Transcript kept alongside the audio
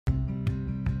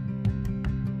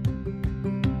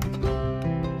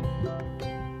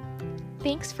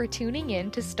Thanks for tuning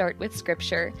in to Start with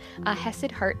Scripture, a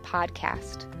Hesed Heart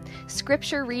podcast.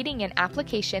 Scripture reading and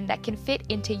application that can fit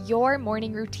into your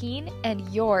morning routine and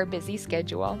your busy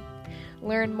schedule.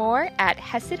 Learn more at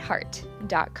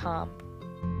hesedheart.com.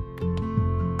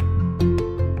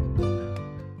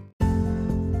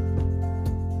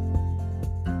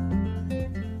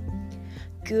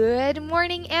 Good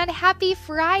morning and happy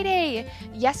Friday!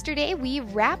 Yesterday we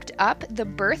wrapped up the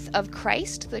birth of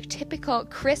Christ, the typical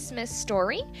Christmas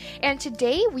story, and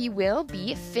today we will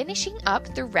be finishing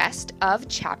up the rest of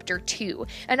chapter 2.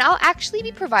 And I'll actually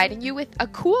be providing you with a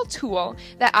cool tool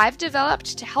that I've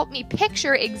developed to help me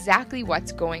picture exactly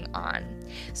what's going on.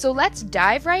 So let's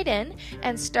dive right in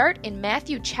and start in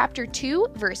Matthew chapter 2,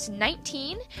 verse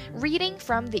 19, reading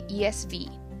from the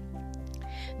ESV.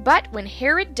 But when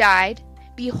Herod died,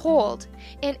 behold,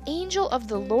 an angel of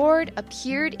the Lord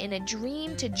appeared in a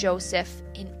dream to Joseph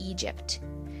in Egypt,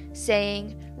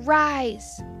 saying,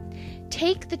 Rise,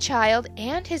 take the child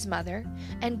and his mother,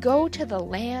 and go to the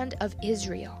land of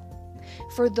Israel,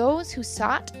 for those who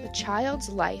sought the child's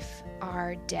life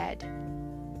are dead.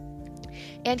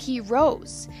 And he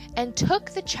rose and took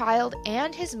the child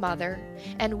and his mother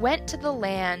and went to the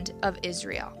land of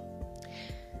Israel.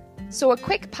 So a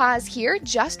quick pause here,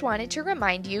 just wanted to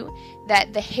remind you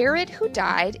that the Herod who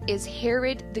died is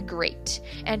Herod the Great,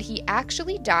 and he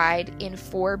actually died in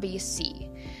 4 BC.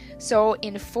 So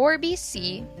in 4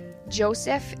 BC,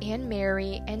 Joseph and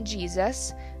Mary and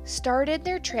Jesus started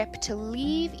their trip to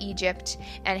leave Egypt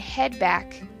and head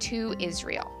back to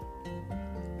Israel.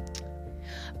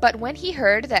 But when he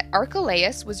heard that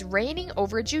Archelaus was reigning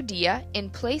over Judea in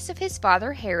place of his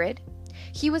father Herod,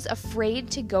 he was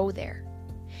afraid to go there.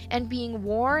 And being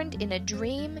warned in a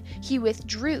dream, he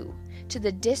withdrew to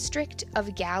the district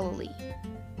of Galilee.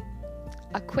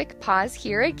 A quick pause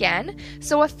here again.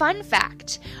 So a fun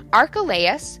fact,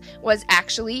 Archelaus was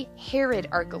actually Herod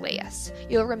Archelaus.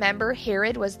 You'll remember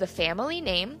Herod was the family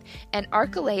name, and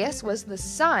Archelaus was the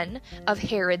son of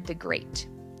Herod the Great.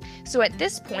 So at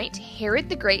this point, Herod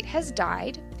the Great has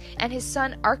died, and his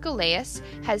son Archelaus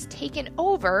has taken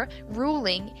over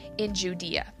ruling in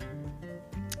Judea.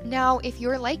 Now, if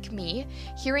you're like me,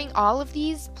 hearing all of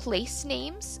these place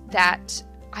names that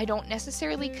I don't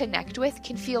necessarily connect with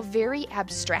can feel very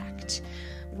abstract.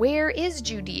 Where is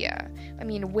Judea?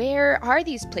 Where are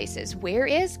these places? Where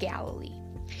is Galilee?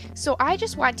 So I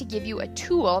just want to give you a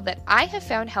tool that I have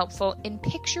found helpful in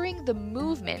picturing the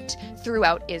movement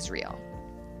throughout Israel.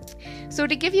 So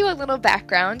to give you a little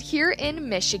background, here in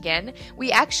Michigan,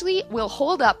 we actually will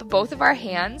hold up both of our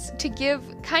hands to give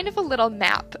kind of a little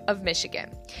map of Michigan.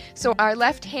 So our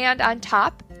left hand on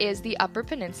top is the Upper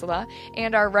Peninsula,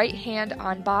 and our right hand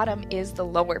on bottom is the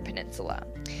Lower Peninsula.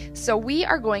 So we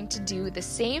are going to do the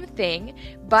same thing,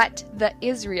 but the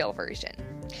Israel version.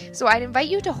 So I'd invite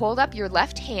you to hold up your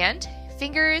left hand,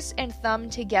 fingers and thumb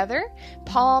together,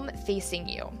 palm facing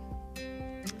you.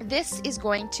 This is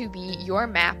going to be your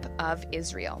map of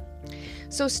Israel.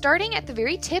 So starting at the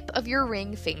very tip of your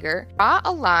ring finger, draw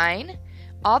a line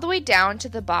all the way down to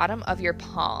the bottom of your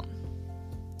palm.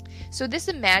 So this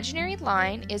imaginary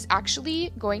line is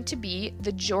actually going to be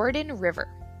the Jordan River.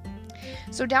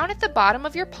 So down at the bottom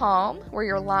of your palm, where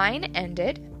your line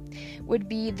ended, would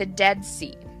be the Dead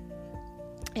Sea.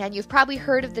 And you've probably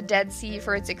heard of the Dead Sea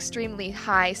for its extremely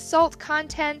high salt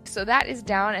content, so that is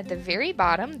down at the very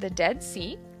bottom, the Dead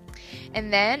Sea.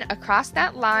 And then across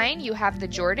that line, you have the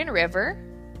Jordan River,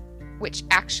 which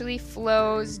actually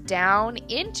flows down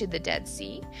into the Dead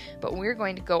Sea. But we're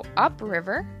going to go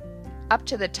upriver, up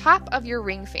to the top of your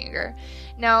ring finger.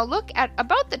 Now look at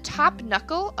about the top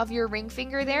knuckle of your ring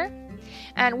finger there,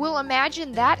 and we'll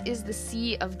imagine that is the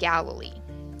Sea of Galilee.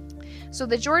 So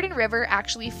the Jordan River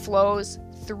actually flows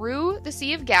through the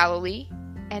Sea of Galilee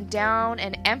and down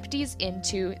and empties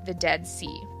into the Dead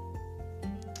Sea.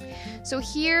 So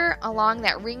here along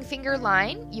that ring finger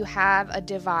line, you have a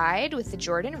divide with the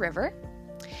Jordan River.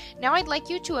 Now I'd like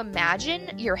you to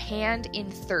imagine your hand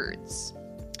in thirds.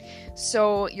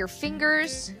 So your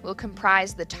fingers will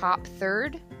comprise the top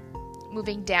third.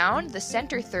 Moving down, the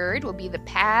center third will be the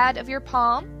pad of your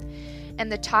palm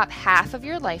and the top half of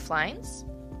your lifelines.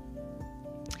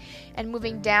 And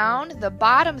moving down, the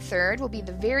bottom third will be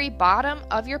the very bottom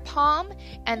of your palm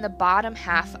and the bottom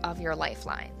half of your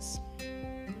lifelines.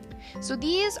 So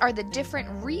these are the different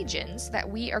regions that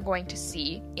we are going to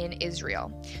see in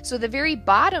Israel. So the very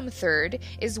bottom third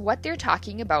is what they're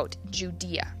talking about,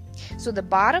 Judea. So the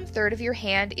bottom third of your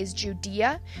hand is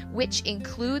Judea, which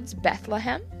includes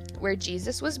Bethlehem, where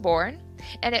Jesus was born,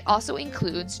 and it also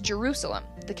includes Jerusalem,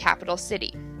 the capital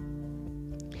city.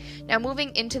 Now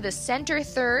moving into the center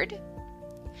third,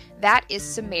 That is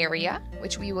Samaria,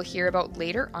 which we will hear about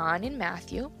later on in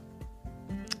Matthew.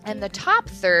 And the top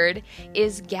third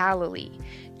is Galilee.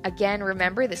 Again,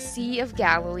 remember the Sea of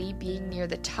Galilee being near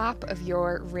the top of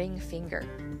your ring finger.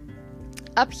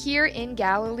 Up here in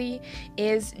Galilee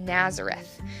is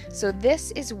Nazareth. So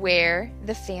this is where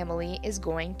the family is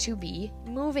going to be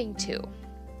moving to.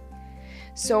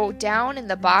 So down in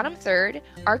the bottom third,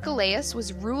 Archelaus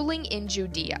was ruling in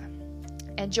Judea.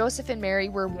 And Joseph and Mary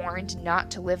were warned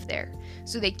not to live there.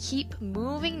 So they keep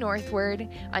moving northward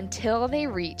until they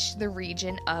reach the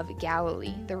region of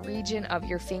Galilee, the region of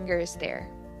your fingers there.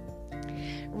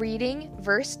 Reading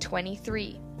verse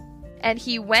 23. And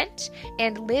he went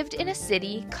and lived in a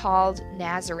city called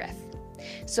Nazareth,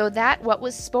 so that what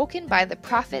was spoken by the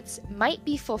prophets might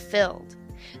be fulfilled,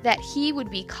 that he would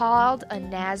be called a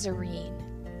Nazarene.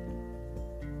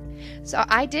 So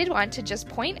I did want to just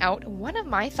point out, one of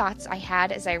my thoughts I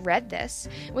had as I read this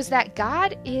was that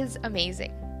God is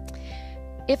amazing.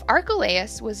 If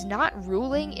Archelaus was not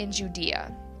ruling in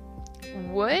Judea,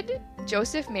 would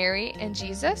Joseph, Mary, and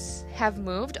Jesus have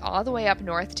moved all the way up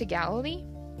north to Galilee?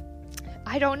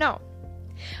 I don't know.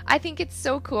 I think it's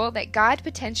so cool that God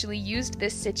potentially used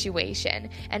this situation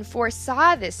and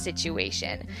foresaw this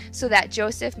situation so that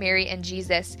Joseph, Mary, and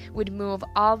Jesus would move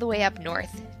all the way up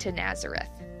north to Nazareth.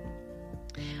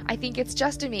 I think it's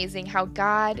just amazing how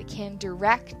God can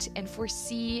direct and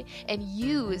foresee and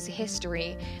use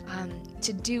history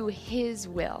to do His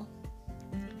will.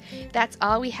 That's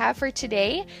all we have for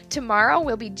today. Tomorrow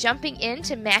we'll be jumping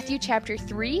into Matthew chapter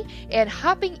 3 and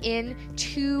hopping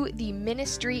into the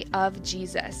ministry of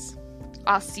Jesus.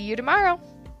 I'll see you tomorrow.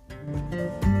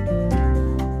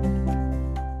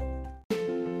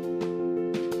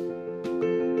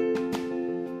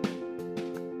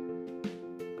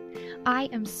 I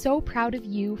am so proud of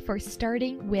you for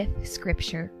starting with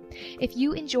Scripture. If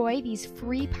you enjoy these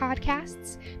free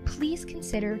podcasts, please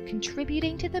consider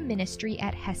contributing to the ministry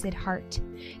at Hesed Heart.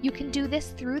 You can do this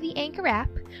through the Anchor app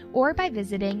or by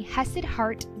visiting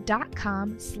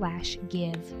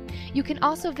hesedheart.com/give. You can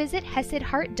also visit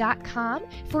hesedheart.com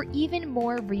for even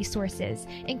more resources,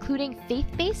 including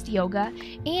faith-based yoga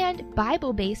and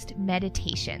Bible-based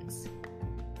meditations.